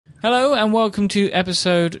Hello and welcome to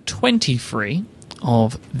episode 23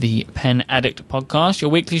 of the Pen Addict podcast,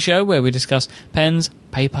 your weekly show where we discuss pens,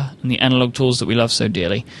 paper, and the analog tools that we love so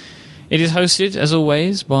dearly. It is hosted, as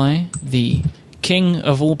always, by the king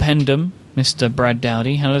of all pendom, Mr. Brad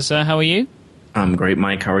Dowdy. Hello, sir. How are you? I'm great,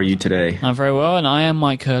 Mike. How are you today? I'm very well, and I am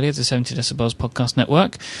Mike Hurley of the 70 Decibels Podcast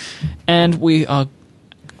Network, and we are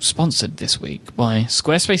sponsored this week by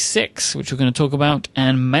Squarespace 6, which we're going to talk about,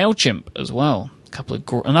 and MailChimp as well.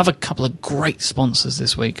 Another couple of great sponsors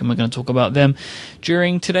this week, and we're going to talk about them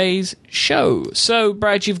during today's show. So,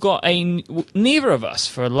 Brad, you've got neither of us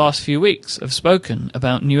for the last few weeks have spoken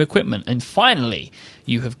about new equipment, and finally,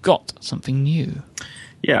 you have got something new.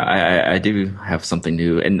 Yeah, I do have something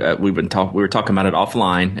new, and we were talking about it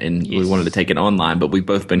offline, and yes, we wanted to take it online, but we've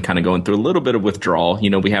both been kind of going through a little bit of withdrawal. You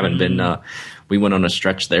know, we haven't been. We went on a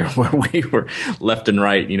stretch there where we were left and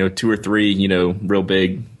right. You know, 2 or 3. Real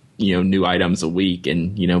big. New items a week,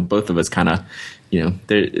 and both of us kind of,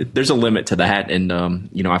 there's a limit to that, and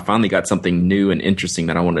I finally got something new and interesting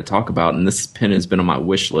that I wanted to talk about, and this pen has been on my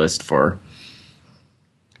wish list for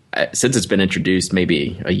since it's been introduced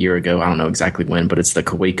maybe a year ago. I don't know exactly when, but it's the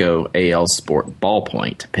Kaweco AL Sport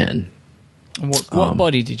ballpoint pen. What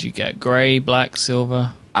body did you get? Gray, black,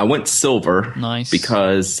 silver? I went silver. Nice.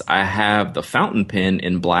 Because I have the fountain pen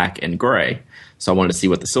in black and gray. So I wanted to see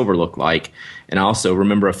what the silver looked like. And I also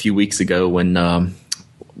remember a few weeks ago when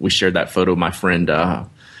we shared that photo, my friend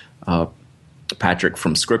Patrick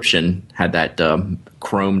from Scription had that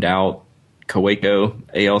chromed out Kaweco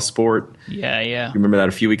AL Sport. Yeah. You remember that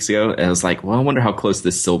a few weeks ago? And I was like, well, I wonder how close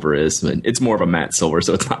this silver is. But it's more of a matte silver,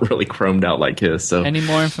 so it's not really chromed out like his. So any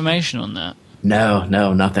more information on that? No,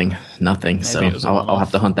 nothing. Maybe so I'll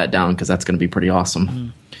have to hunt that down because that's going to be pretty awesome.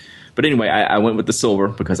 Mm. But anyway, I went with the silver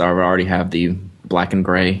because I already have the black and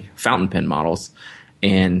gray fountain pen models.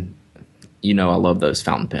 And, I love those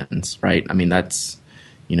fountain pens, right? I mean, that's,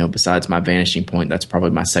 besides my Vanishing Point, that's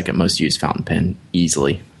probably my second most used fountain pen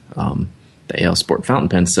easily, the AL Sport fountain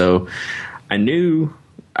pen. So I knew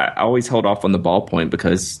I always held off on the ballpoint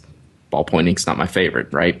because ballpoint ink's not my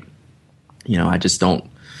favorite, right? I just don't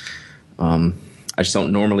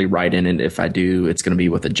normally write in it. If I do, it's going to be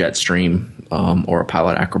with a Jetstream or a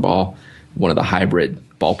Pilot Acroball, one of the hybrid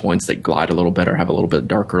ballpoints that glide a little better, have a little bit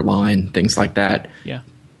darker line, things like that. Yeah.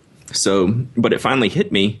 So, but it finally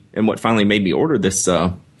hit me, and what finally made me order this,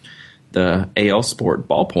 the AL Sport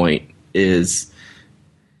ballpoint is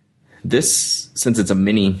this. Since it's a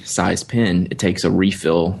mini size pen, it takes a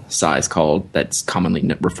refill size that's commonly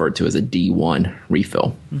referred to as a D1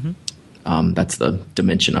 refill. Mm-hmm. That's the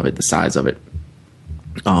dimension of it, the size of it.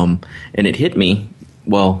 And it hit me,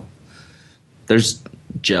 well, there's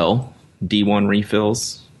gel D1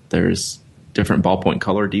 refills. There's different ballpoint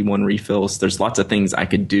color D1 refills. There's lots of things I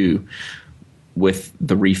could do with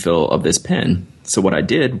the refill of this pen. So what I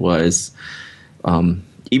did was,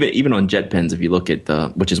 even on jet pens, if you look at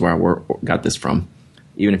which is where I got this from,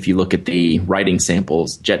 even if you look at the writing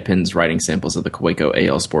samples, jet pens writing samples of the Kaweco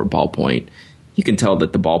AL Sport ballpoint, you can tell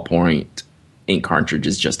that the ballpoint ink cartridge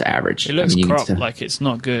is just average. It looks cropped, like it's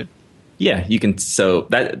not good. Yeah, you can. So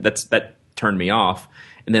that turned me off.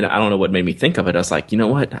 And then I don't know what made me think of it. I was like, you know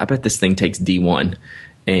what? I bet this thing takes D1.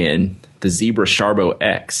 And the Zebra Sharbo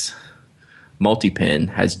X multi-pen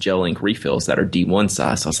has gel ink refills that are D1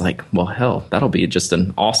 size. So I was like, well, hell, that'll be just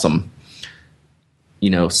an awesome,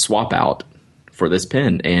 swap out for this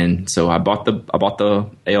pen. And so I bought the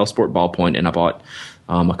AL Sport ballpoint, and I bought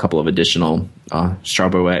a couple of additional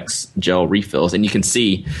Sharbo X gel refills. And you can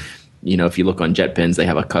see, if you look on jet pens, they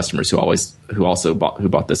have a customers who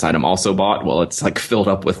bought this item also bought. Well, it's like filled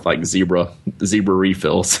up with like zebra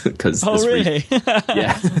refills because really?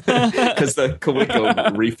 Yeah, because the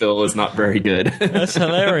Kaweco refill is not very good. That's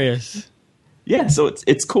hilarious. Yeah, so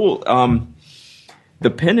it's cool. The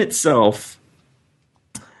pen itself,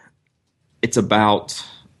 it's about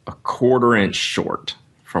a 1/4 inch short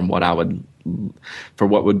from for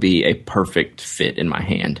what would be a perfect fit in my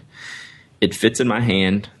hand. It fits in my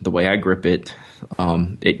hand the way I grip it.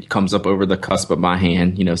 It comes up over the cusp of my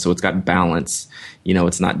hand, so it's got balance.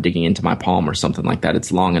 It's not digging into my palm or something like that.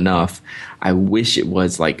 It's long enough. I wish it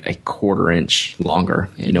was like a 1/4 inch longer.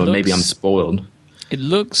 Maybe I'm spoiled. It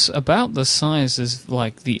looks about the size as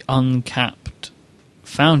like the uncapped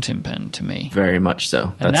fountain pen to me. Very much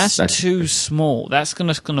so. And that's too small. That's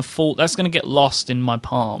gonna fall. That's gonna get lost in my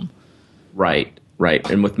palm. Right.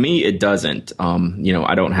 And with me, it doesn't.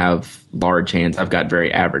 I don't have large hands. I've got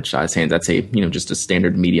very average sized hands. I'd say, just a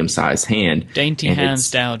standard medium sized hand. Dainty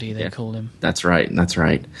hands Dowdy, they call him. That's right.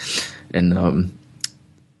 And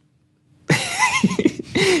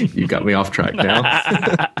you got me off track now.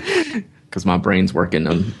 because my brain's working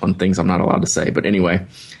on things I'm not allowed to say. But anyway,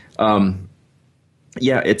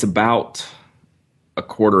 yeah, it's about a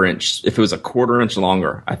quarter inch. If it was a quarter inch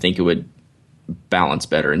longer, I think it would balance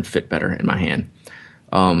better and fit better in my hand.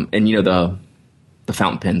 And you know, the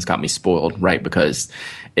fountain pen's got me spoiled, right? Because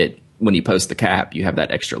when you post the cap, you have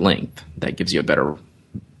that extra length that gives you a better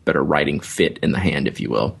writing fit in the hand, if you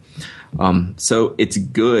will. So it's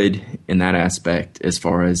good in that aspect as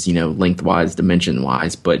far as, you know, lengthwise, dimension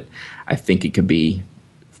wise, but I think it could be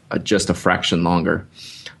just a fraction longer.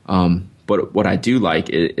 But what I do like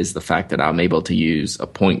is the fact that I'm able to use a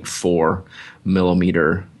 0.4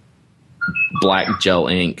 millimeter black gel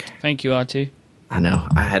ink. Thank you, RT. I know.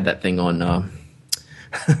 I had that thing on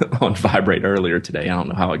on vibrate earlier today. I don't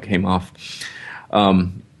know how it came off.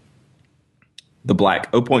 The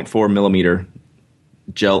black 0.4 millimeter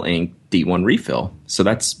gel ink D1 refill. So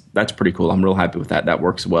that's pretty cool. I'm real happy with that. That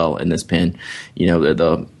works well in this pen. You know,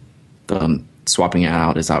 the swapping it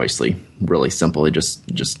out is obviously really simple. It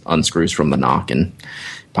just unscrews from the knock and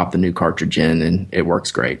pop the new cartridge in, and it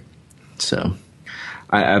works great. So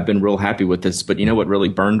I've been real happy with this. But you know what really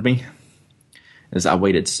burned me? Is I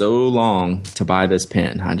waited so long to buy this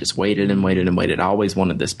pen. I just waited and waited and waited. I always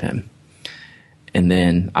wanted this pen. And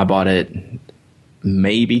then I bought it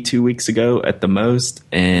maybe 2 weeks ago at the most,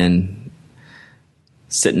 and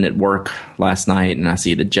sitting at work last night, and I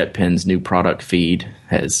see the JetPen's new product feed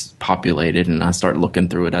has populated, and I start looking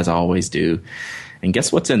through it as I always do. And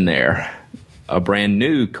guess what's in there? A brand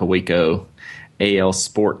new Kaweco AL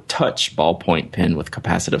Sport Touch ballpoint pen with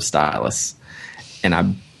capacitive stylus. And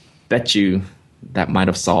I bet you that might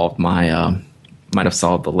have solved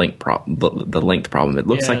the length problem. It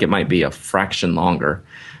looks like it might be a fraction longer.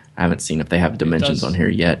 I haven't seen if they have dimensions on here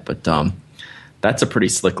yet, but that's a pretty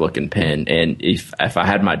slick looking pen. And if I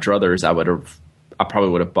had my druthers, I probably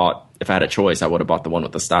would have bought, if I had a choice, I would have bought the one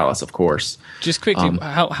with the stylus, of course. Just quickly,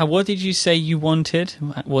 what did you say you wanted?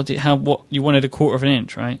 What you wanted, a quarter of an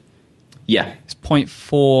inch, right? Yeah. It's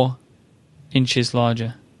 0.4 inches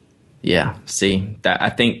larger. Yeah. See, that I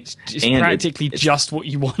think it's practically just what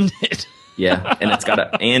you wanted. Yeah,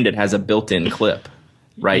 and it has a built-in clip,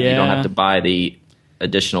 right? Yeah. You don't have to buy the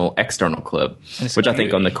additional external clip, which I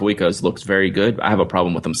think on the Kawecos looks very good. I have a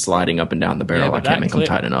problem with them sliding up and down the barrel. I can't make them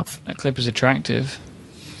tight enough. That clip is attractive.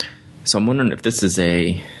 So I'm wondering if this is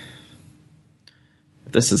a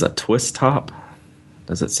twist top.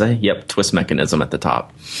 Does it say? Yep, twist mechanism at the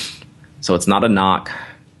top. So it's not a knock.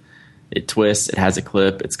 It twists. It has a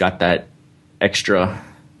clip. It's got that extra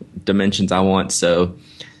dimensions I want. So,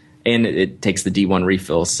 and it takes the D1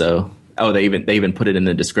 refill. So, they even put it in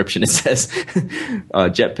the description. It says,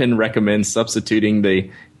 JetPen recommends substituting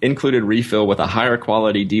the included refill with a higher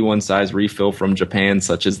quality D1 size refill from Japan,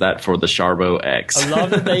 such as that for the Sharbo X. I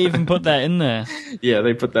love that they even put that in there. Yeah,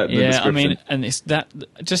 they put that in the description. I mean, and it's that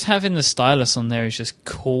just having the stylus on there is just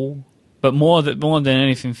cool. But more than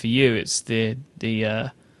anything for you, it's the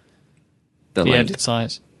edit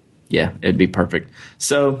size. Yeah, it'd be perfect.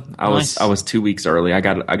 So I was 2 weeks early. I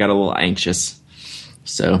got a little anxious.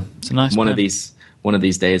 So it's a nice one of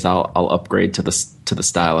these days I'll upgrade to the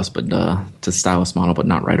stylus, but to stylus model, but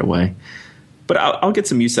not right away. But I'll get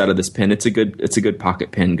some use out of this pen. It's a good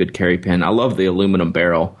pocket pen, good carry pen. I love the aluminum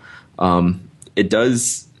barrel. It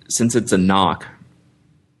does, since it's a knock.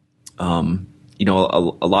 You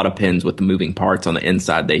know, a lot of pens with the moving parts on the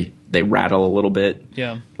inside, they rattle a little bit.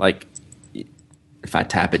 Yeah. Like if I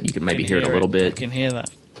tap it, you can maybe hear it a little bit. I can hear that.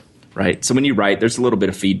 Right. So when you write, there's a little bit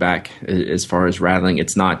of feedback as far as rattling.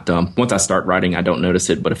 It's not, once I start writing, I don't notice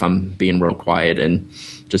it. But if I'm being real quiet and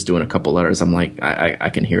just doing a couple letters, I'm like, I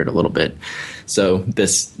can hear it a little bit. So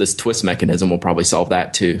this twist mechanism will probably solve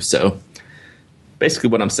that too. So basically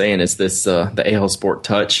what I'm saying is this, the AL Sport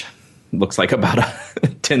Touch looks like about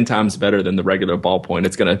 10 times better than the regular ballpoint.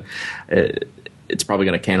 It's probably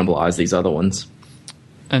going to cannibalize these other ones.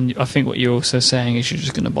 And I think what you're also saying is you're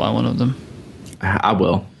just going to buy one of them. I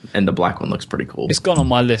will. And the black one looks pretty cool. It's gone on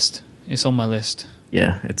my list. It's on my list.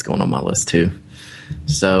 Yeah, it's going on my list too.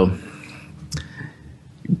 So,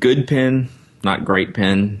 good pen, not great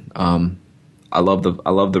pen. I love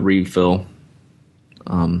the refill.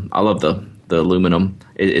 I love the aluminum.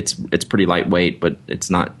 It's pretty lightweight, but it's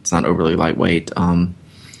not overly lightweight.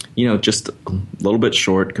 You know, just a little bit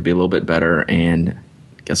short, could be a little bit better. And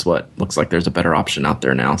guess what? Looks like there's a better option out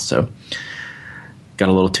there now. So, got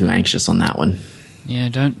a little too anxious on that one. Yeah,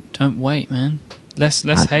 don't wait, man. Less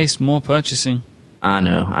haste, more purchasing. I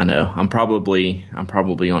know. I'm probably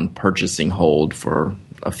on purchasing hold for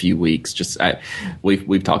a few weeks.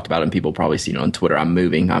 We've talked about it, and people probably seen it on Twitter. I'm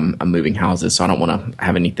moving houses, so I don't want to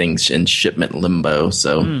have anything in shipment limbo.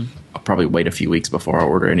 So I'll probably wait a few weeks before I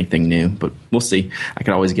order anything new, but we'll see. I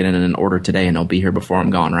could always get in an order today and it'll be here before I'm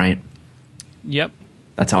gone, right? Yep.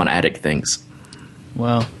 That's how an addict thinks.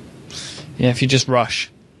 Well, yeah, if you just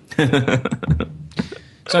rush. So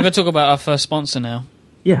I'm going to talk about our first sponsor now.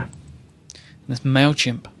 Yeah. That's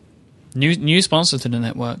MailChimp. New sponsor to the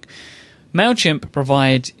network. MailChimp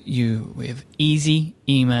provides you with easy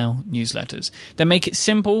email newsletters. They make it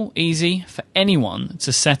simple, easy for anyone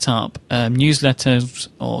to set up newsletters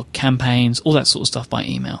or campaigns, all that sort of stuff by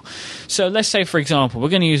email. So let's say, for example, we're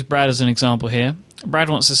going to use Brad as an example here. Brad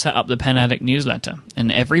wants to set up the Pen Addict newsletter,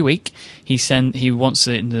 and every week he wants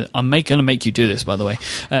it. I'm going to make you do this, by the way.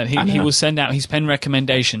 He will send out his pen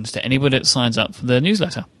recommendations to anybody that signs up for the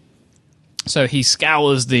newsletter. So he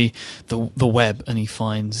scours the web and he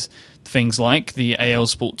finds things like the AL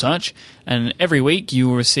Sport Touch, and every week you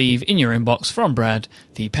will receive in your inbox from Brad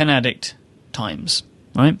the Pen Addict Times.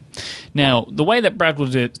 Right? Now, the way that Brad will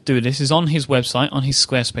do this is on his website, on his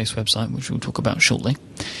Squarespace website, which we'll talk about shortly.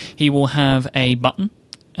 He will have a button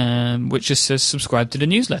which just says subscribe to the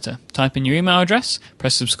newsletter. Type in your email address,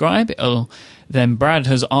 press subscribe. Then Brad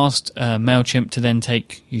has asked MailChimp to then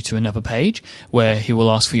take you to another page where he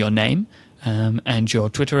will ask for your name and your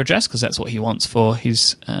Twitter address, because that's what he wants for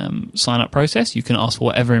his sign-up process. You can ask for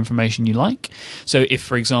whatever information you like. So if,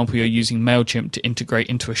 for example, you're using MailChimp to integrate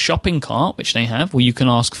into a shopping cart, which they have, well, you can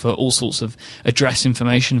ask for all sorts of address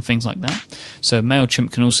information, things like that. So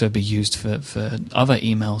MailChimp can also be used for other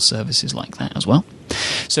email services like that as well.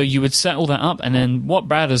 So you would set all that up, and then what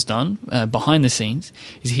Brad has done behind the scenes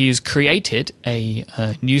is he has created a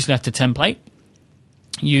newsletter template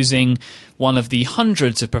using one of the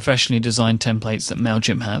hundreds of professionally designed templates that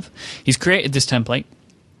MailChimp have. He's created this template,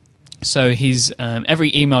 so he's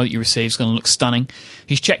every email that you receive is going to look stunning.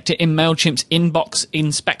 He's checked it in MailChimp's Inbox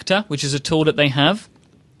Inspector, which is a tool that they have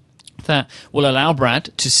that will allow Brad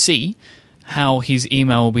to see how his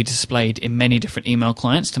email will be displayed in many different email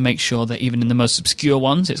clients to make sure that even in the most obscure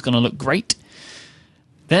ones, it's going to look great.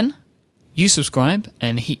 Then you subscribe,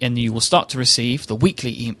 and you will start to receive the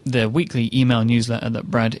weekly email newsletter that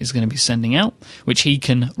Brad is going to be sending out, which he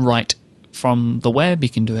can write from the web. He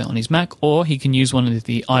can do it on his Mac, or he can use one of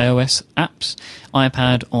the iOS apps,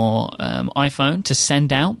 iPad or iPhone, to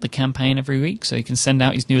send out the campaign every week. So he can send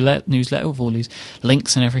out his newsletter with all these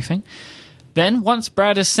links and everything. Then, once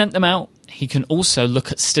Brad has sent them out, he can also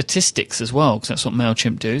look at statistics as well, because that's what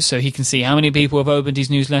MailChimp do. So he can see how many people have opened his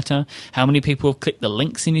newsletter, how many people have clicked the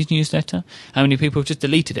links in his newsletter, how many people have just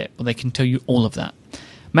deleted it. Well, they can tell you all of that.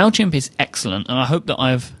 MailChimp is excellent, and I hope that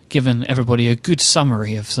I've given everybody a good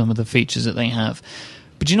summary of some of the features that they have.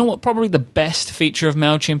 But do you know what probably the best feature of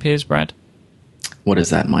MailChimp is, Brad? What is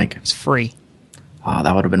that, Mike? It's free. Oh,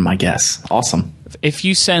 that would have been my guess. Awesome. If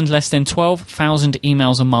you send less than 12,000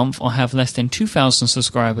 emails a month or have less than 2,000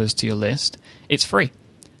 subscribers to your list, it's free.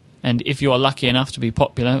 And if you are lucky enough to be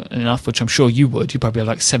popular enough, which I'm sure you would, you probably have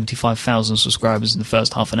like 75,000 subscribers in the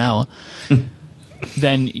first half an hour,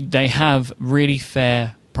 then they have really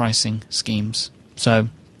fair pricing schemes. So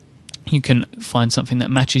you can find something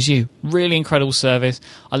that matches you. Really incredible service.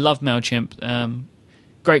 I love MailChimp.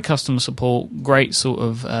 Great customer support, great sort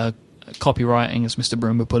of copywriting, as Mr.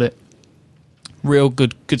 Broom would put it. Real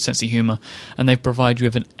good sense of humor, and they provide you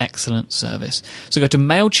with an excellent service. So go to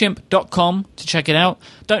MailChimp.com to check it out.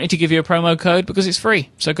 Don't need to give you a promo code because it's free,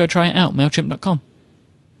 so go try it out, MailChimp.com.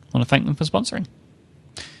 I want to thank them for sponsoring.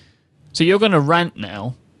 So you're going to rant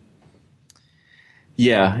now.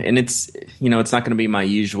 Yeah, and it's not going to be my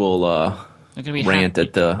usual rant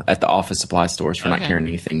at the office supply stores for not carrying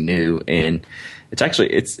anything new, and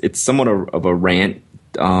it's somewhat of a rant.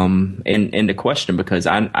 And a question, because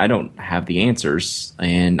I don't have the answers,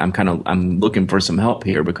 and I'm looking for some help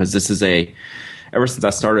here, because this is ever since I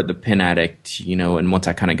started the Pen Addict, and once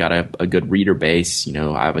I kind of got a good reader base, I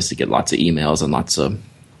obviously get lots of emails and lots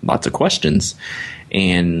of questions,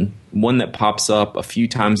 and one that pops up a few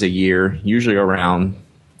times a year, usually around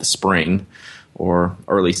the spring or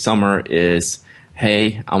early summer, is,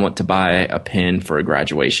 hey, I want to buy a pen for a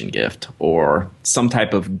graduation gift, or some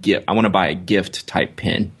type of gift. I want to buy a gift type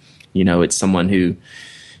pen. It's someone who,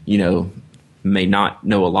 may not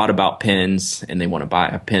know a lot about pens, and they want to buy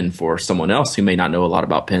a pen for someone else who may not know a lot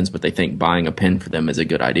about pens, but they think buying a pen for them is a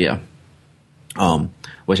good idea.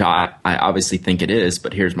 Which I obviously think it is,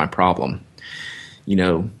 but here's my problem.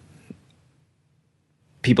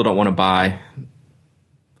 People don't want to buy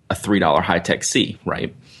a $3 high-tech C,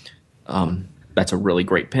 right? That's a really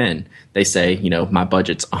great pen. They say, my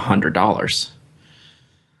budget's $100.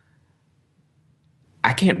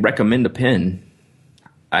 I can't recommend a pen.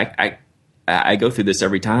 I I go through this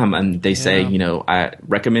every time, and they say, I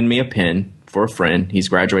recommend me a pen for a friend. He's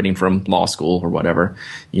graduating from law school or whatever.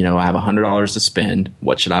 I have $100 to spend.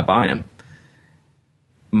 What should I buy him?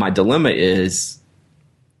 My dilemma is,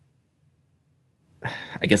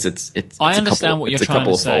 I guess it's I understand what you're trying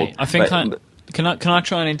to say. I think can I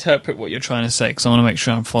try and interpret what you're trying to say, because I want to make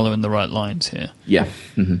sure I'm following the right lines here. Yeah.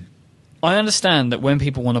 Mm-hmm. I understand that when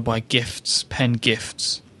people want to buy gifts, pen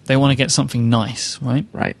gifts, they want to get something nice, right?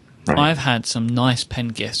 Right. I've had some nice pen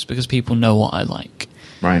gifts because people know what I like.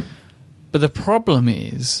 Right. But the problem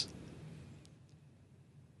is,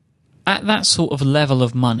 at that sort of level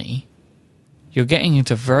of money, you're getting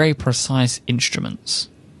into very precise instruments.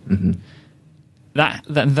 Mm-hmm. That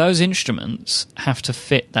those instruments have to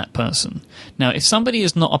fit that person. Now, if somebody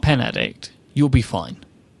is not a pen addict, you'll be fine.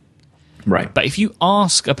 Right. But if you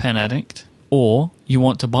ask a pen addict, or you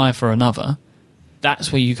want to buy for another,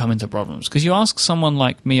 that's where you come into problems. Because you ask someone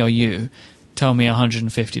like me or you, tell me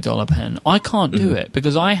 $150 pen. I can't do it,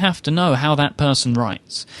 because I have to know how that person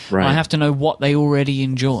writes. Right. I have to know what they already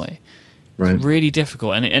enjoy. Right. It's really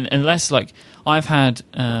difficult, and unless I've had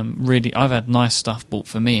nice stuff bought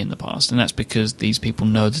for me in the past, and that's because these people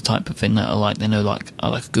know the type of thing that I like. They know I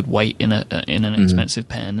like a good weight in an expensive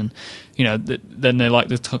pen, and then they like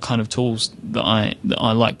the kind of tools that I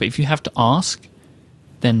like. But if you have to ask,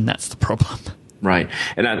 then that's the problem. Right,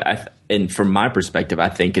 and from my perspective, I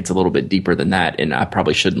think it's a little bit deeper than that, and I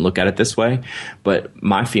probably shouldn't look at it this way. But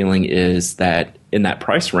my feeling is that in that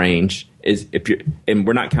price range is and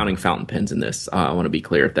we're not counting fountain pens in this. I want to be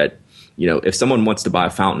clear that if someone wants to buy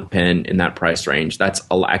a fountain pen in that price range, that's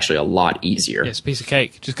actually a lot easier. Yeah, it's a piece of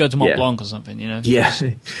cake. Just go to Mont Blanc or something. Yeah,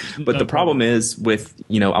 but the problem is with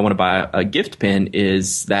I want to buy a gift pen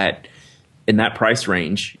is that in that price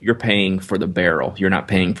range, you're paying for the barrel. You're not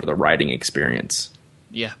paying for the writing experience.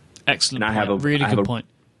 Yeah, excellent. And I have a really good point.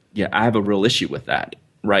 Yeah, I have a real issue with that.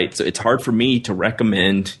 Right, so it's hard for me to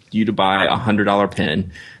recommend you to buy a $100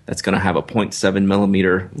 pen that's going to have a 0.7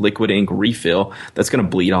 millimeter liquid ink refill that's going to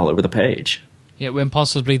bleed all over the page. Yeah, when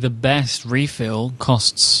possibly the best refill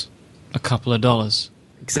costs a couple of dollars.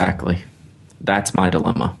 Exactly. That's my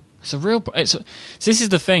dilemma. So this is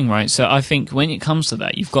the thing, right? So I think when it comes to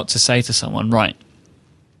that, you've got to say to someone, right,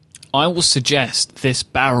 I will suggest this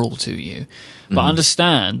barrel to you, but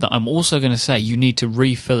understand that I'm also going to say you need to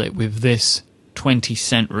refill it with this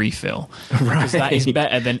 20-cent refill, because that is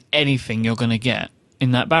better than anything you're going to get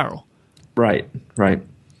in that barrel. Right.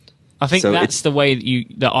 I think so that's the way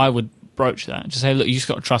that I would broach that. Just say, look, you just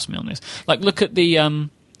got to trust me on this. Like, look at the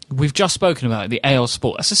we've just spoken about it, the AL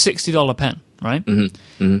Sport. That's a $60 pen, right?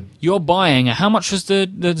 Mm-hmm. Mm-hmm. You're buying how much was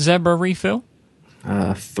the Zebra refill?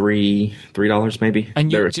 $3 maybe. And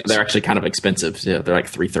they're actually kind of expensive. Yeah, they're like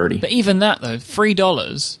 $3.30. But even that though,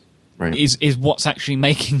 $3. Right. Is what's actually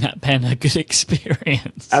making that pen a good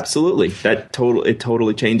experience. Absolutely. It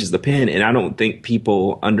totally changes the pen, and I don't think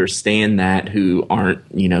people understand that who aren't,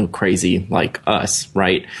 crazy like us,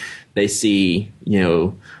 right? They see,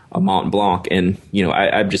 a Mont Blanc, and,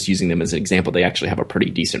 I'm just using them as an example. They actually have a pretty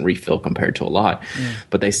decent refill compared to a lot. Yeah.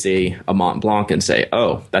 But they see a Mont Blanc and say,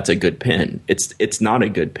 "Oh, that's a good pen." It's not a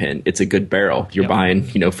good pen. It's a good barrel. You're buying,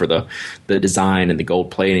 for the design and the gold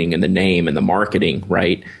plating and the name and the marketing,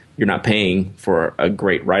 right? You're not paying for a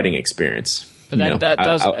great writing experience. But that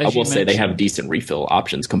does. I will say they have decent refill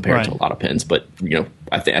options compared to a lot of pens. But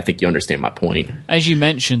I think you understand my point. As you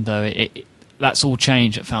mentioned, though, that's all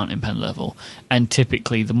change at fountain pen level, and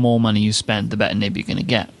typically the more money you spend, the better nib you're going to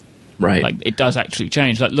get. Right. Like, it does actually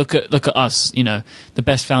change. Like, look at us. The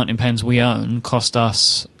best fountain pens we own cost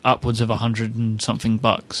us upwards of $100 and something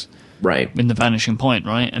bucks. Right. In the Vanishing Point,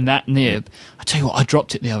 right? And that nib, I tell you what, I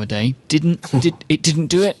dropped it the other day. It didn't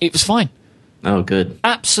do it. It was fine. Oh, good.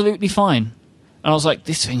 Absolutely fine. And I was like,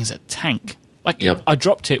 this thing is a tank. Like, I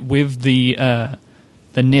dropped it with the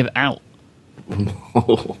nib out.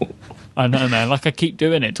 I know, man. Like, I keep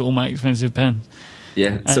doing it to all my expensive pens.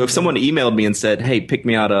 Yeah. So if someone emailed me and said, "Hey, pick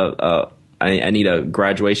me out I need a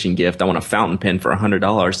graduation gift. I want a fountain pen for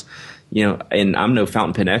 $100." And I'm no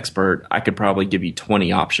fountain pen expert, I could probably give you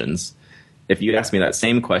 20 options. If you ask me that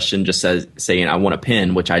same question, just saying I want a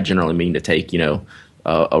pen, which I generally mean to take,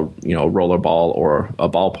 a roller ball or a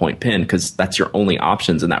ballpoint pen, because that's your only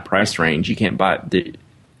options in that price range. You can't buy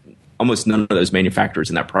almost none of those manufacturers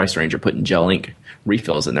in that price range are putting gel ink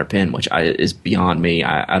refills in their pen, which is beyond me.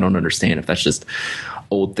 I don't understand if that's just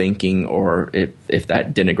old thinking or if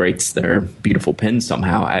that denigrates their beautiful pen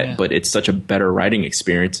somehow. But it's such a better writing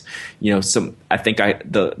experience. I think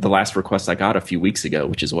the last request I got a few weeks ago,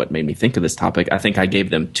 which is what made me think of this topic, I think I gave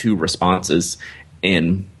them 2 responses,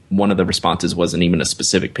 and one of the responses wasn't even a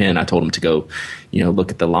specific pen. I told them to go,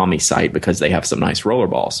 look at the Lamy site because they have some nice roller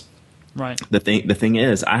balls. Right. The thing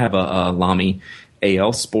is, I have a Lamy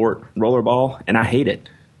AL Sport roller ball, and I hate it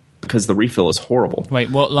because the refill is horrible.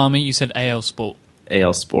 Wait, what Lamy? You said AL Sport.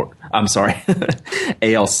 AL Sport. I'm sorry.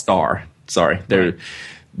 AL Star. Sorry. They're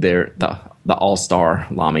the All-Star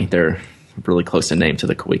Lamy. They're really close in name to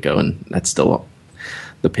the Kaweco, and that's still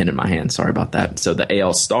the pen in my hand. Sorry about that. So the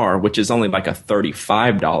AL Star, which is only like a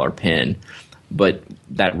 $35 pen, but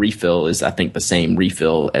that refill is, I think, the same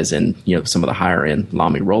refill as in, some of the higher end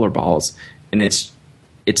Lamy roller balls. And it's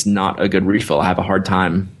not a good refill. I have a hard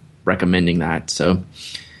time recommending that. So,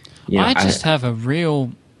 I just have a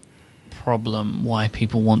real problem why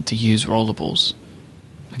people want to use rollerballs.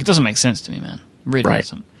 Like, it doesn't make sense to me, man. Really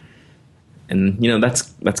doesn't. And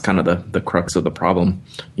that's kind of the crux of the problem.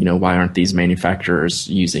 Why aren't these manufacturers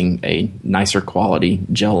using a nicer quality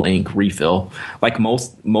gel ink refill like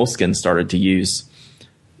Moleskine started to use?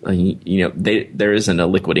 There isn't a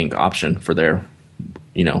liquid ink option for their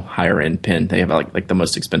higher end pen. They have like the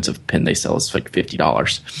most expensive pen they sell is like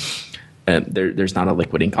 $50. And there's not a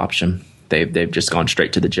liquid ink option. They've just gone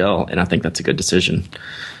straight to the gel, and I think that's a good decision.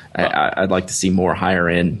 I'd like to see more higher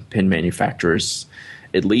end pen manufacturers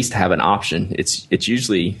at least have an option. It's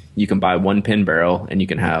usually you can buy one pen barrel and you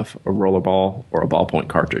can have a roller ball or a ballpoint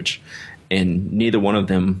cartridge, and neither one of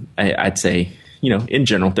them, I'd say, in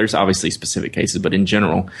general, there's obviously specific cases, but in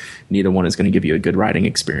general, neither one is going to give you a good writing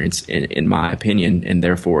experience, in my opinion, and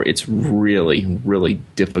therefore it's really, really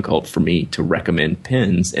difficult for me to recommend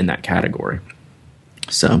pens in that category.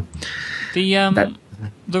 So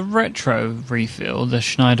the retro refill, the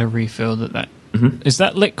Schneider refill, is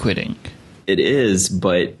that liquid ink? It is,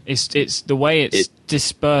 but it's the way it's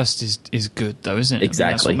dispersed is good, though, isn't it?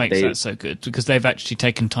 Exactly. I mean, that's what makes that so good, because they've actually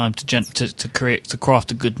taken time to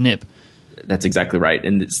craft a good nib. That's exactly right,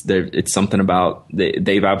 and it's something about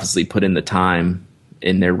they've obviously put in the time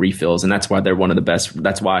in their refills, and that's why they're one of the best.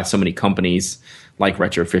 That's why so many companies like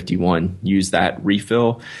Retro 51 use that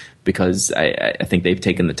refill, because I think they've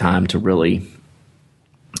taken the time to really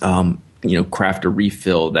craft a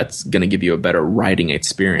refill that's going to give you a better writing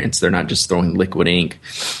experience. They're not just throwing liquid ink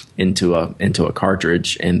into a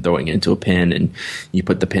cartridge and throwing it into a pen, and you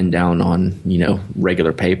put the pen down on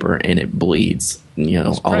regular paper and it bleeds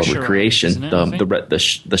all over creation.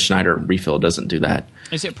 The Schneider refill doesn't do that.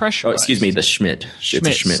 Is it pressurized? Oh, excuse me, the Schmidt. It's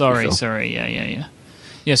a Schmidt refill. Sorry.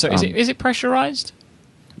 Yeah. So is it pressurized?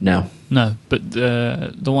 No, but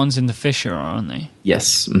the ones in the Fisher are, aren't they?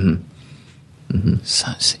 Yes. Mm-hmm. Mm-hmm.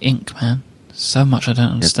 So it's ink, man. So much I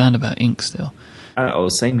don't understand about ink still.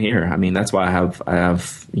 Same here. I mean, that's why I have I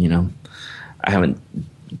haven't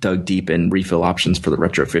dug deep in refill options for the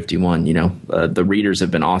Retro 51. The readers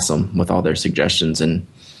have been awesome with all their suggestions, and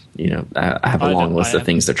I have a long list of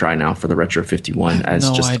things to try now for the Retro 51 as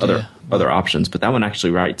just other options. But that one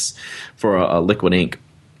actually writes for a liquid ink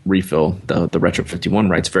refill. The Retro 51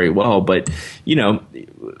 writes very well, but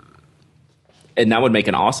and that would make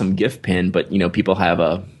an awesome gift pen, but people have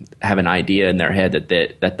an idea in their head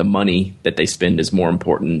that the money that they spend is more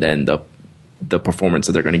important than the performance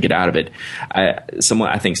that they're going to get out of it.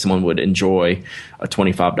 I think someone would enjoy a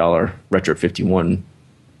 $25 Retro 51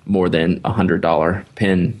 more than $100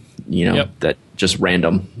 pen, that just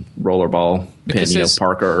random rollerball pen,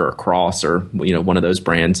 Parker or Cross or one of those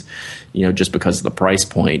brands, just because of the price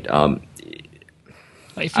point.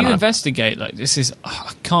 If you investigate, like this is,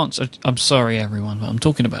 I can't. I'm sorry, everyone, but I'm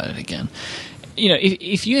talking about it again.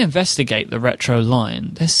 If you investigate the retro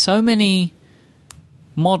line, there's so many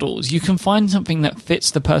models. You can find something that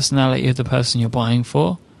fits the personality of the person you're buying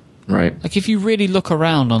for. Right. Like if you really look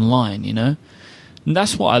around online, and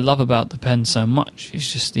that's what I love about the pen so much.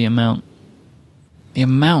 It's just the amount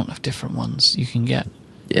of different ones you can get.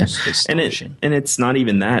 Yeah, and it's not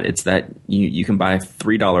even that. It's that you can buy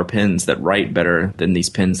 $3 pens that write better than these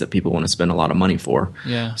pens that people want to spend a lot of money for.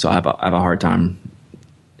 Yeah. So I have a hard time.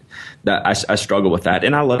 That I struggle with that,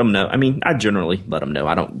 and I let them know. I mean, I generally let them know.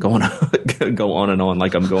 I don't go on and on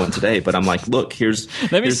like I'm going today. But I'm like, look, here's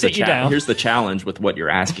the challenge with what you're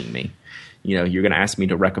asking me. You're going to ask me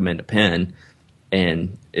to recommend a pen,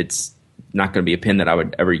 and it's not going to be a pen that I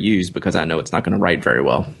would ever use because I know it's not going to write very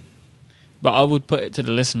well. But I would put it to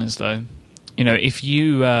the listeners, though. If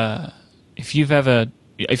you have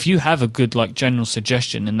a good general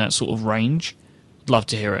suggestion in that sort of range, I'd love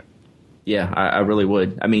to hear it. Yeah, I really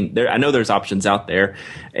would. I mean, I know there's options out there,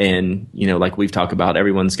 and like we've talked about,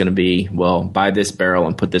 everyone's going to be, well, buy this barrel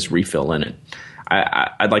and put this refill in it.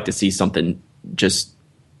 I'd like to see something just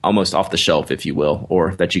almost off the shelf, if you will,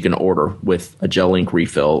 or that you can order with a gel ink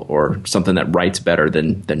refill or something that writes better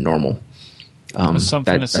than normal.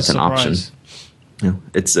 something that's an option. You know,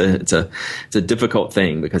 it's a difficult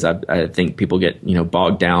thing because I think people get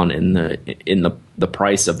bogged down in the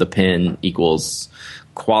price of the pen equals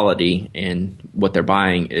quality, and what they're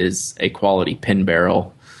buying is a quality pen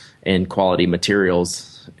barrel and quality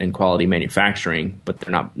materials and quality manufacturing, but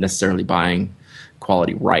they're not necessarily buying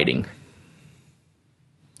quality writing.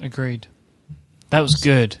 Agreed. That was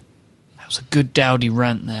good. That was a good Dowdy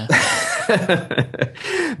rant there.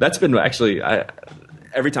 That's been actually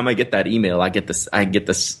every time I get that email, I get this,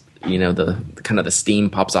 the kind of the steam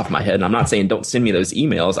pops off my head. And I'm not saying don't send me those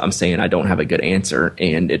emails. I'm saying I don't have a good answer.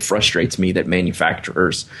 And it frustrates me that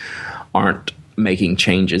manufacturers aren't making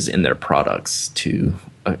changes in their products to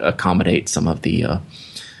accommodate some of the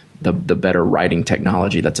better writing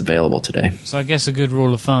technology that's available today. So I guess a good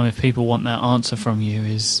rule of thumb, if people want that answer from you,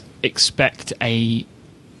 is expect a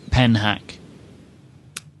pen hack.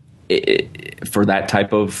 For that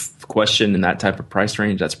type of question and that type of price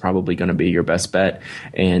range, that's probably going to be your best bet.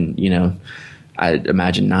 And I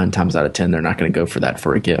imagine 9 times out of 10 they're not going to go for that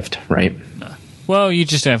for a gift, right? No. Well, you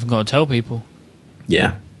just haven't got to tell people.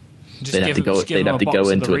 Yeah, they'd have to go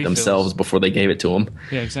into it themselves before they gave it to them.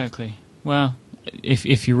 Yeah, exactly. Well,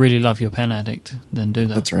 if you really love your Pen Addict, then do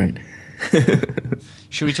that. That's right.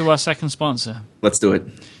 Should we talk about our second sponsor? Let's do it.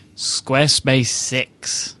 Squarespace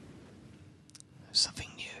 6. Something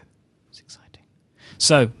new. It's exciting.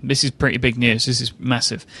 So, this is pretty big news. This is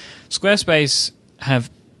massive. Squarespace have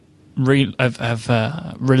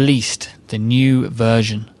released the new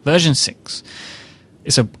version 6.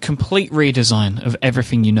 It's a complete redesign of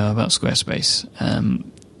everything you know about Squarespace.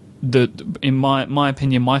 In my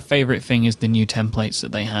opinion, my favorite thing is the new templates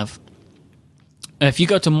that they have. If you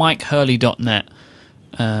go to mikehurley.net,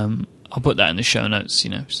 I'll put that in the show notes, so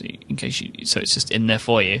it's just in there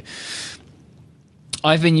for you.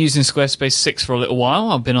 I've been using Squarespace 6 for a little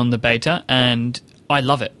while. I've been on the beta, and I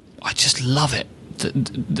love it. I just love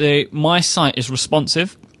it. My site is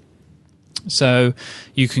responsive, so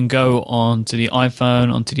you can go onto the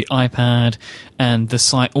iPhone, onto the iPad, and the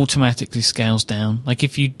site automatically scales down. Like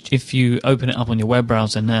if you open it up on your web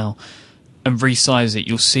browser now and resize it,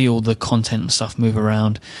 you'll see all the content and stuff move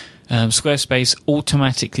around. Squarespace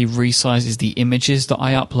automatically resizes the images that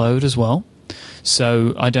I upload as well,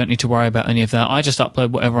 so I don't need to worry about any of that. I just upload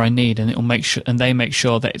whatever I need, and it'll make sure, and they make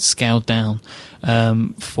sure that it's scaled down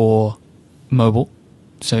for mobile,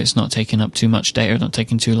 so it's not taking up too much data, not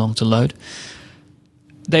taking too long to load.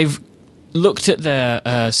 They've looked at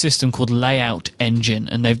their system called Layout Engine,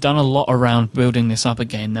 and they've done a lot around building this up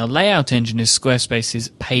again. Now, Layout Engine is Squarespace's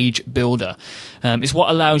page builder. It's what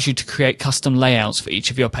allows you to create custom layouts for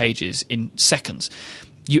each of your pages in seconds.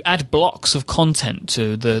 You add blocks of content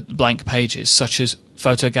to the blank pages, such as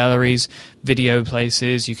photo galleries, video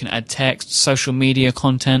places. You can add text, social media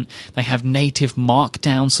content. They have native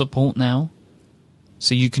Markdown support now.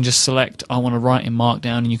 So you can just select, I want to write in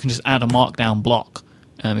Markdown, and you can just add a Markdown block.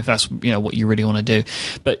 If that's what you really want to do.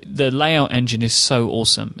 But the layout engine is so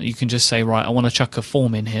awesome. You can just say, right, I want to chuck a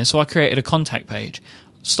form in here. So I created a contact page,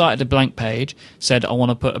 started a blank page, said I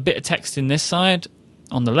want to put a bit of text in this side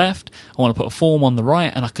on the left, I want to put a form on the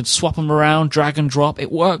right, and I could swap them around, drag and drop.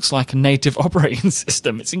 It works like a native operating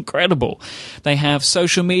system. It's incredible. They have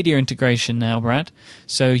social media integration now, Brad.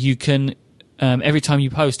 So you can, every time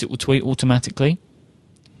you post, it will tweet automatically.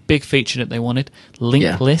 Big feature that they wanted.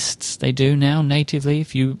 Link lists they do now natively.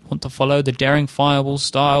 If you want to follow the daring fireball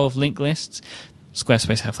style of link lists,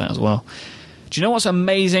 Squarespace have that as well. Do you know what's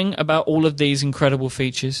amazing about all of these incredible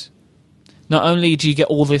features? Not only do you get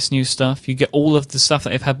all this new stuff, you get all of the stuff that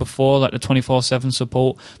they've had before, like the 24/7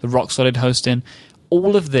 support, the rock-solid hosting,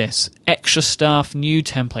 all of this extra stuff, new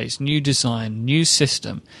templates, new design, new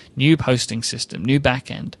system, new posting system, new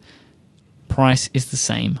backend. Price is the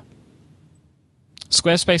same.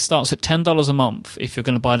 Squarespace starts at $10 a month if you're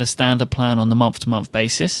going to buy the standard plan on the month-to-month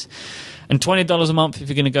basis, and $20 a month if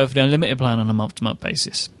you're going to go for the unlimited plan on a month-to-month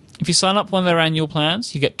basis. If you sign up for one of their annual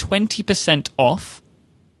plans, you get 20% off,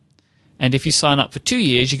 and if you sign up for 2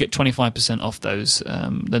 years, you get 25% off those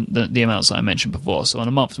the amounts that I mentioned before. So on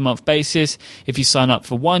a month-to-month basis, if you sign up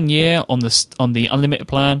for 1 year on the unlimited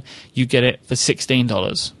plan, you get it for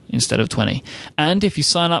 $16 instead of $20. And if you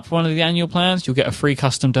sign up for one of the annual plans, you'll get a free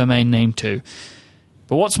custom domain name too.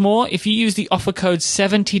 But what's more, if you use the offer code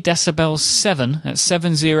 70decibels7, that's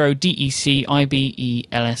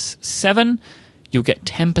 70decibels7, you'll get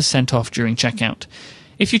 10% off during checkout.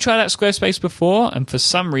 If you tried out Squarespace before and for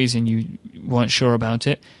some reason you weren't sure about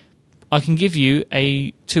it, I can give you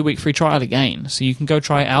a 2-week free trial again. So you can go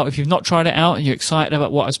try it out. If you've not tried it out and you're excited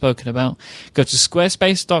about what I've spoken about, go to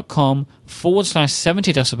squarespace.com/70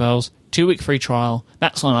 decibels, 2-week free trial.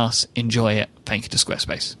 That's on us. Enjoy it. Thank you to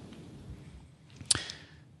Squarespace.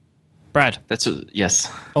 Brad.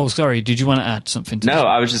 Yes. Oh, sorry. Did you want to add something to No,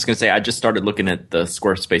 I was just going to say, I just started looking at the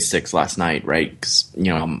Squarespace 6 last night, right? Because,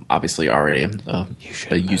 I'm obviously already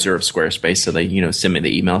a user of Squarespace. So they, send me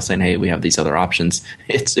the email saying, hey, we have these other options.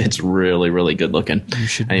 It's really, really good looking.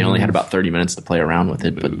 And you only had about 30 minutes to play around with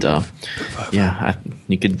it. But,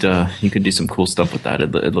 you could do some cool stuff with that.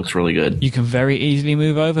 It looks really good. You can very easily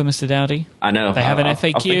move over, Mr. Dowdy. I know. They have an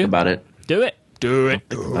FAQ. I'll think about it. Do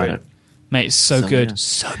it. Mate, it's so good. Yeah.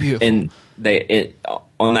 So beautiful. And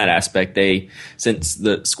on that aspect, since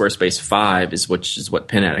the Squarespace 5 which is what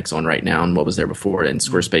Pen Addict's on right now and what was there before, and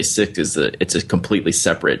Squarespace 6 it's a completely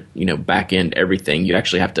separate, back end everything. You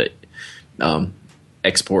actually have to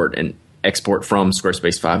export from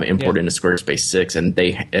Squarespace 5 and import into Squarespace 6, and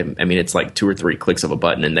it's like 2 or 3 clicks of a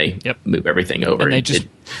button and they move everything over. And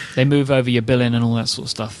they move over your billing and all that sort of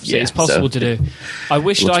stuff. So it's possible to do. I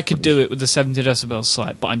wish I could do it with the 70 decibels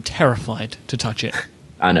site, but I'm terrified to touch it.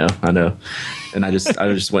 I know, and I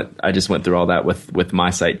just went through all that with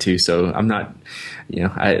my site too. So I'm not,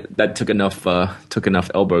 that took enough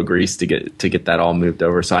elbow grease to get that all moved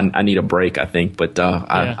over. So I need a break, I think. But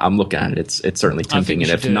I'm looking at it. It's certainly tempting.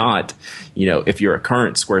 And if not, if you're a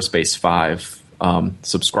current Squarespace 5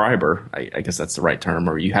 subscriber, I guess that's the right term,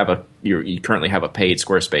 or you currently have a paid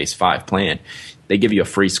Squarespace 5 plan, they give you a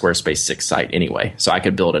free Squarespace 6 site anyway. So I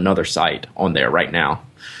could build another site on there right now.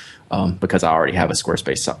 Because I already have a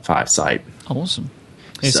Squarespace 5 site. Awesome.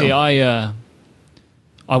 See, I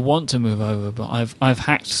want to move over, but I've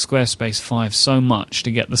hacked Squarespace 5 so much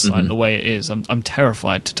to get the site the way it is. I'm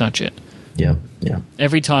terrified to touch it. Yeah.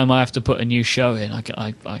 Every time I have to put a new show in, I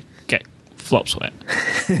get flop sweat.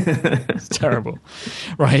 It's terrible.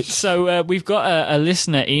 Right, so we've got a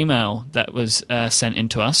listener email that was sent in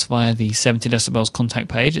to us via the 70 decibels contact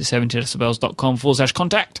page at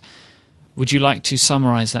 70decibels.com/contact. Would you like to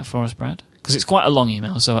summarize that for us, Brad? Because it's quite a long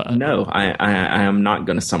email. So no, I am not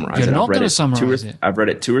going to summarize it. You're not going to summarize it? I've read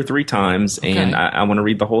it 2 or 3 times, and I want to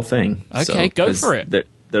read the whole thing. Okay, go for it.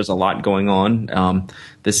 There's a lot going on.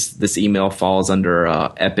 This email falls under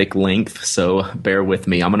epic length, so bear with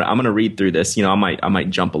me. I'm gonna read through this. I might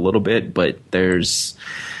jump a little bit, but there's.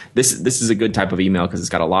 This is a good type of email because it's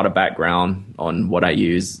got a lot of background on what I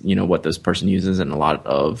use, what this person uses, and a lot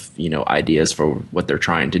of ideas for what they're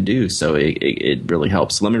trying to do. So it really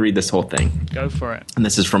helps. So let me read this whole thing. Go for it. And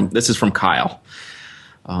this is from Kyle.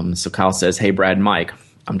 So Kyle says, "Hey Brad and Mike,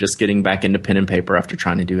 I'm just getting back into pen and paper after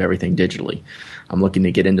trying to do everything digitally. I'm looking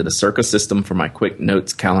to get into the Circa system for my quick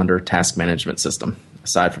notes, calendar, task management system.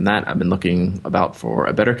 Aside from that, I've been looking about for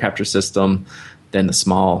a better capture system than the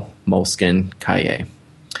small Moleskine Kaye.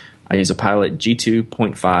 I use a Pilot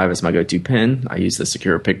G2.5 as my go-to pen. I use the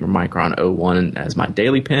Secure Pigma Micron 01 as my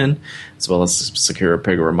daily pen, as well as Secure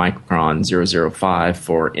Pigma Micron 005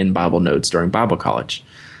 for in-Bible notes during Bible college.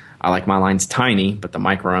 I like my lines tiny, but the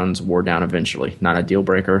microns wore down eventually. Not a deal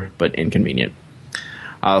breaker, but inconvenient.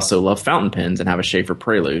 I also love fountain pens and have a Schaefer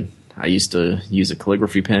Prelude. I used to use a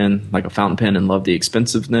calligraphy pen like a fountain pen and loved the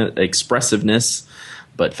expressiveness,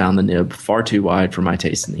 but found the nib far too wide for my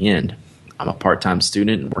taste in the end. I'm a part-time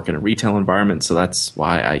student and work in a retail environment, so that's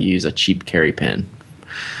why I use a cheap carry pen.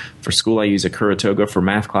 For school, I use a Kuratoga for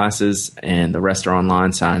math classes, and the rest are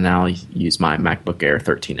online, so I now use my MacBook Air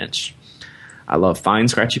 13-inch. I love fine,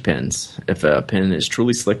 scratchy pens. If a pen is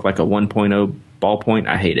truly slick like a 1.0 ballpoint,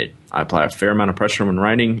 I hate it. I apply a fair amount of pressure when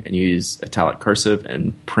writing and use italic cursive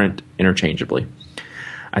and print interchangeably.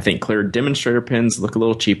 I think clear demonstrator pens look a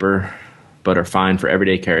little cheaper, but are fine for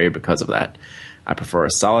everyday carry because of that. I prefer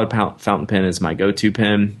a solid fountain pen as my go-to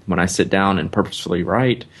pen when I sit down and purposefully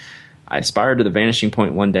write. I aspire to the vanishing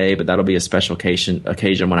point one day, but that'll be a special occasion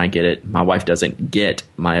when I get it. My wife doesn't get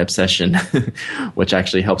my obsession, which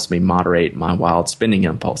actually helps me moderate my wild spending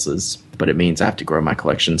impulses, but it means I have to grow my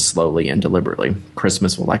collection slowly and deliberately.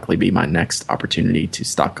 Christmas will likely be my next opportunity to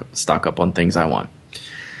stock up on things I want.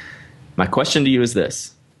 My question to you is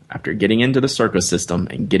this. After getting into the Circa system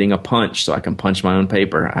and getting a punch so I can punch my own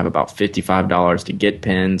paper, I have about $55 to get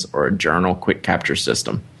pens or a journal quick capture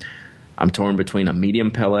system. I'm torn between a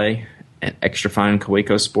medium Pele, an extra fine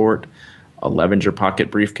Kaweco Sport, a Levenger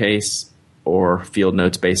pocket briefcase, or Field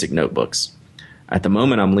Notes basic notebooks. At the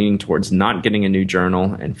moment, I'm leaning towards not getting a new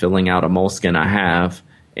journal and filling out a Moleskine I have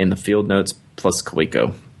in the Field Notes plus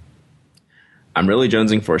Kaweco. I'm really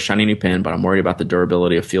jonesing for a shiny new pen, but I'm worried about the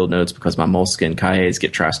durability of Field Notes because my Moleskine Kayes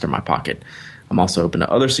get trashed in my pocket. I'm also open to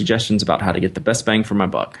other suggestions about how to get the best bang for my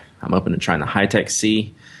buck. I'm open to trying the high-tech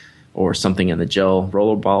C or something in the gel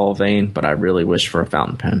rollerball vein, but I really wish for a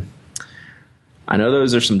fountain pen. I know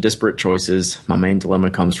those are some disparate choices. My main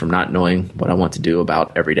dilemma comes from not knowing what I want to do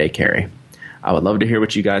about everyday carry. I would love to hear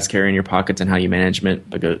what you guys carry in your pockets and how you manage it,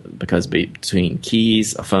 because between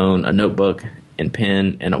keys, a phone, a notebook, and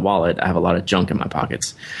pen, and a wallet, I have a lot of junk in my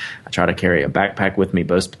pockets. I try to carry a backpack with me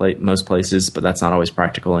most places, but that's not always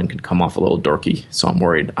practical and can come off a little dorky, so I'm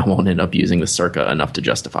worried I won't end up using the Circa enough to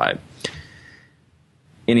justify it.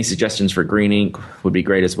 Any suggestions for green ink would be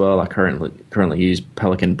great as well. I currently use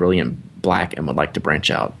Pelikan Brilliant Black and would like to branch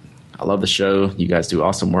out. I love the show. You guys do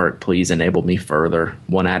awesome work. Please enable me further.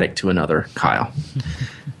 One addict to another. Kyle.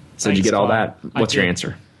 So did you get all that? What's your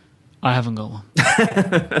answer? I haven't got one.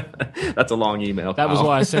 That's a long email. That Kyle. was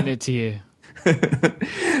why I sent it to you.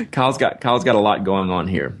 Kyle's got a lot going on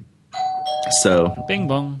here. So Bing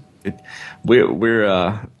bong. We're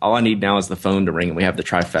all I need now is the phone to ring, and we have the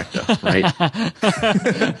trifecta, right?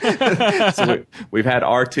 So we've had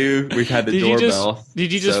R2, we've had the doorbell.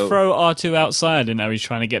 Did you just throw R2 outside, and now he's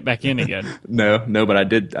trying to get back in again? No, but I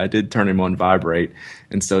did turn him on vibrate,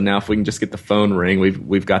 and so now if we can just get the phone ring,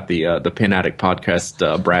 we've got the Pen Addict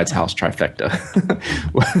podcast Brad's house trifecta.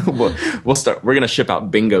 we'll start. We're gonna ship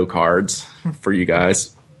out bingo cards for you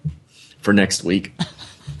guys for next week.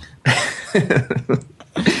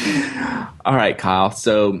 All right, Kyle.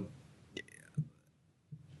 So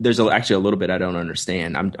there's actually a little bit I don't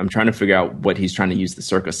understand. I'm trying to figure out what he's trying to use the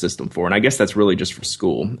Circa system for, and I guess that's really just for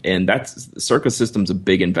school. And the Circa system's a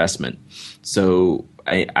big investment. So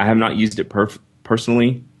I have not used it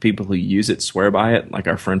personally. People who use it swear by it, like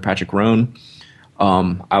our friend Patrick Rohn.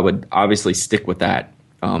 I would obviously stick with that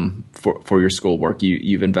for your schoolwork.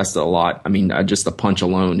 You've invested a lot. I mean, just the punch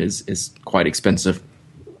alone is quite expensive.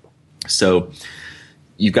 So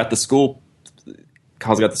you've got the school.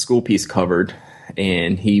 Kyle's got the school piece covered,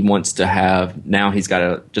 and he wants to have, now he's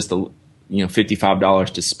got $55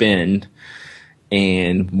 to spend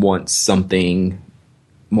and wants something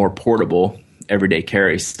more portable, everyday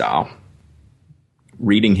carry style.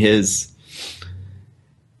 Reading his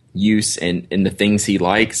use and the things he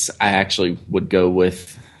likes, I actually would go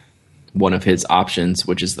with one of his options,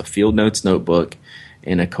 which is the Field Notes notebook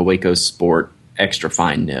and a Kaweco Sport extra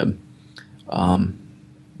fine nib.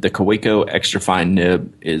 The Kaweco Extra Fine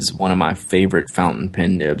nib is one of my favorite fountain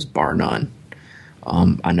pen nibs, bar none.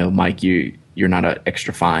 I know, Mike, you're not an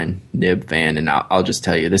extra fine nib fan, and I'll just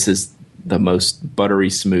tell you, this is the most buttery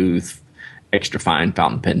smooth extra fine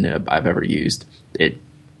fountain pen nib I've ever used. It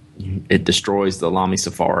destroys the Lamy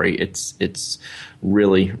Safari. It's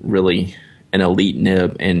really, really an elite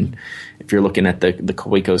nib, and if you're looking at the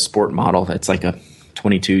Kaweco Sport model, that's like a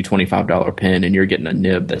 $22, $25 pen, and you're getting a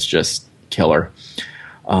nib that's just killer.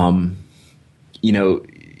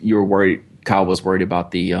 You were worried. Kyle was worried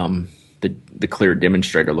about the clear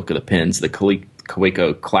demonstrator look of the pens. The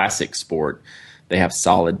Kaweco Classic Sport, they have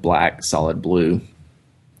solid black, solid blue,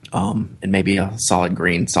 and maybe a solid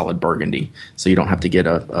green, solid burgundy. So you don't have to get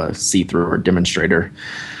a see-through or demonstrator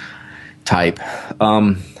type.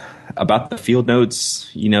 About the Field Notes,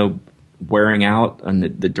 wearing out and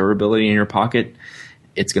the durability in your pocket,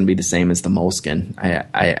 it's going to be the same as the Moleskin.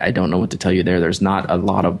 I don't know what to tell you there. There's not a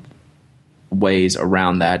lot of ways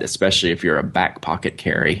around that, especially if you're a back pocket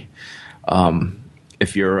carry.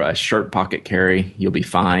 If you're a shirt pocket carry, you'll be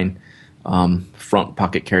fine. Front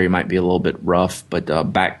pocket carry might be a little bit rough, but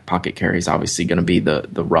back pocket carry is obviously going to be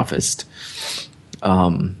the roughest.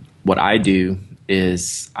 What I do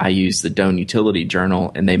is I use the Doan Utility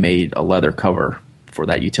Journal, and they made a leather cover for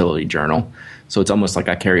that utility journal. So it's almost like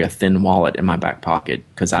I carry a thin wallet in my back pocket,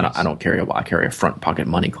 because I don't carry I carry a front pocket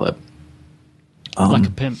money clip. Like a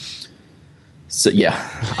pimp. So yeah,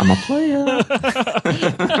 I'm a player. I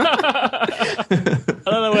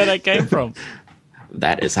don't know where that came from.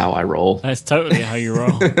 That is how I roll. That's totally how you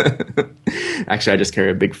roll. Actually, I just carry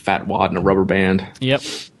a big fat wad and a rubber band. Yep.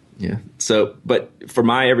 Yeah. So, but for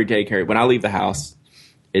my everyday carry, when I leave the house,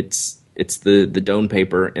 it's the Doan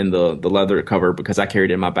paper and the leather cover, because I carry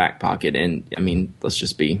it in my back pocket. And I mean, let's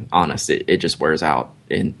just be honest, it just wears out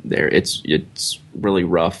in there. It's really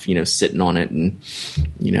rough, sitting on it, and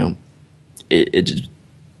it just,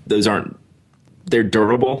 they're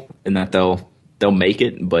durable in that they'll make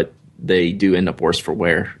it, but they do end up worse for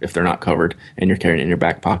wear if they're not covered and you're carrying it in your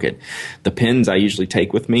back pocket. The pens I usually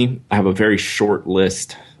take with me, I have a very short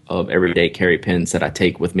list of everyday carry pens that I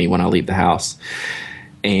take with me when I leave the house.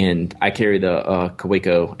 And I carry the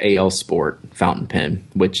Kaweco AL Sport fountain pen,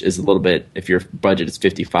 which is a little bit, if your budget is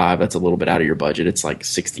 $55, that's a little bit out of your budget. It's like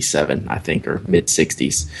 $67, I think, or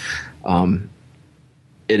mid-60s.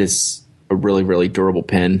 It is a really, really durable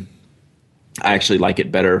pen. I actually like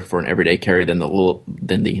it better for an everyday carry than the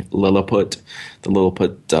Lilliput. The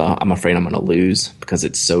Lilliput, I'm afraid I'm going to lose because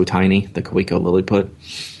it's so tiny, the Kaweco Lilliput.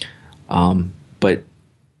 But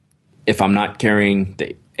if I'm not carrying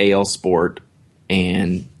the AL Sport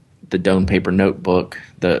and the Doan Paper Notebook,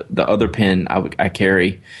 the other pen I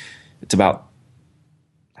carry, it's about,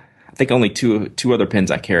 I think only two other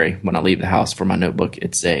pens I carry when I leave the house for my notebook.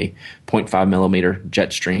 It's a 0.5 millimeter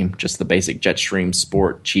Jetstream, just the basic Jetstream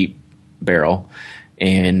Sport cheap barrel,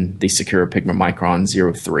 and the Sakura Pigma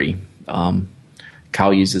Micron 03.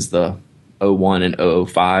 Kyle uses the 01 and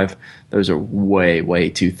 005. Those are way,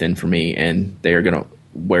 way too thin for me, and they are going to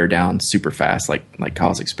wear down super fast, like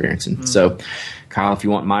Kyle's experiencing. So, Kyle, if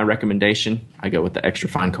you want my recommendation, I go with the extra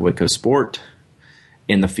fine Kaweco Sport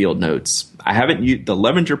in the field notes. I haven't used the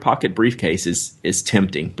Levenger pocket briefcase is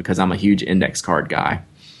tempting because I'm a huge index card guy.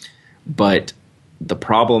 But the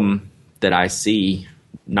problem that I see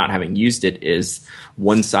not having used it is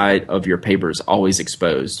one side of your paper is always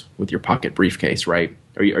exposed with your pocket briefcase, right?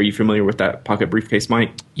 Are you familiar with that pocket briefcase,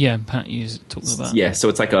 Mike? Yeah, Pat talked about. Yeah, so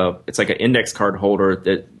it's like an index card holder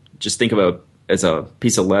that, just think of as a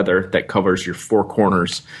piece of leather that covers your four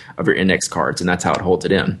corners of your index cards, and that's how it holds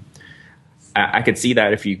it in. I could see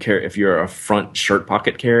that if you're a front shirt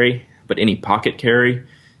pocket carry, but any pocket carry,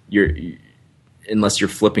 unless you're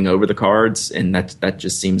flipping over the cards, and that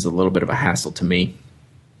just seems a little bit of a hassle to me.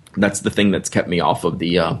 That's the thing that's kept me off of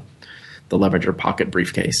the Levenger pocket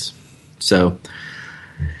briefcase. So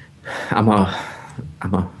I'm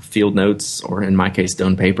a field notes, or in my case,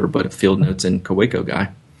 Doan Paper, but a field notes and Kaweco guy. I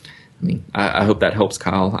mean, I hope that helps,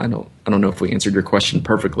 Kyle. I don't know if we answered your question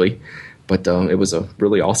perfectly, but it was a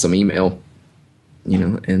really awesome email.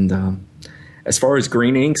 And as far as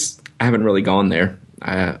green inks, I haven't really gone there.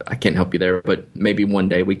 I can't help you there, but maybe one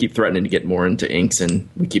day. We keep threatening to get more into inks, and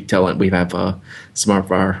we have some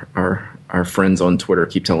of our friends on Twitter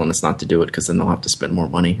keep telling us not to do it because then they'll have to spend more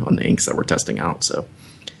money on the inks that we're testing out. So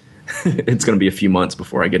it's going to be a few months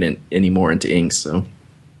before I get any more into inks. So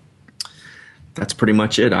that's pretty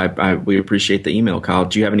much it. We appreciate the email, Kyle.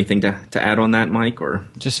 Do you have anything to add on that, Mike? Or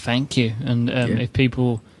just thank you. And if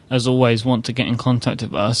people, as always, want to get in contact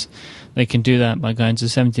with us, they can do that by going to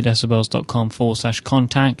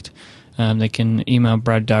 70decibels.com/contact. They can email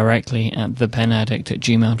Brad directly at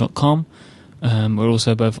thepenaddict@gmail.com. We're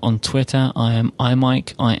also both on Twitter. I am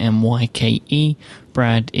iMike, IMYKE.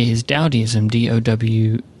 Brad is Dowdyism,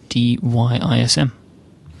 DOWDYISM.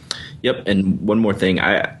 Yep, and one more thing.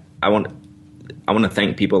 I want to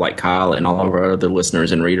thank people like Kyle and all of our other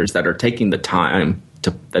listeners and readers that are taking the time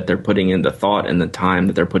that they're putting in the thought and the time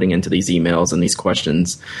that they're putting into these emails and these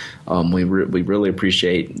questions. We really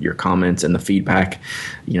appreciate your comments and the feedback.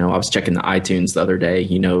 I was checking the iTunes the other day.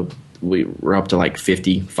 We're up to like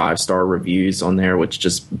 50 5-star reviews on there, which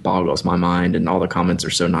just boggles my mind. And all the comments are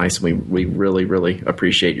so nice. We really, really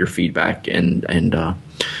appreciate your feedback and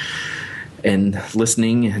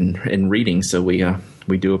listening and reading. So we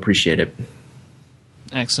do appreciate it.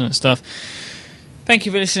 Excellent stuff. Thank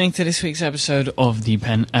you for listening to this week's episode of the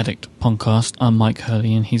Pen Addict Podcast. I'm Mike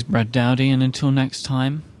Hurley and he's Brad Dowdy. And until next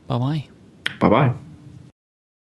time, bye-bye. Bye-bye.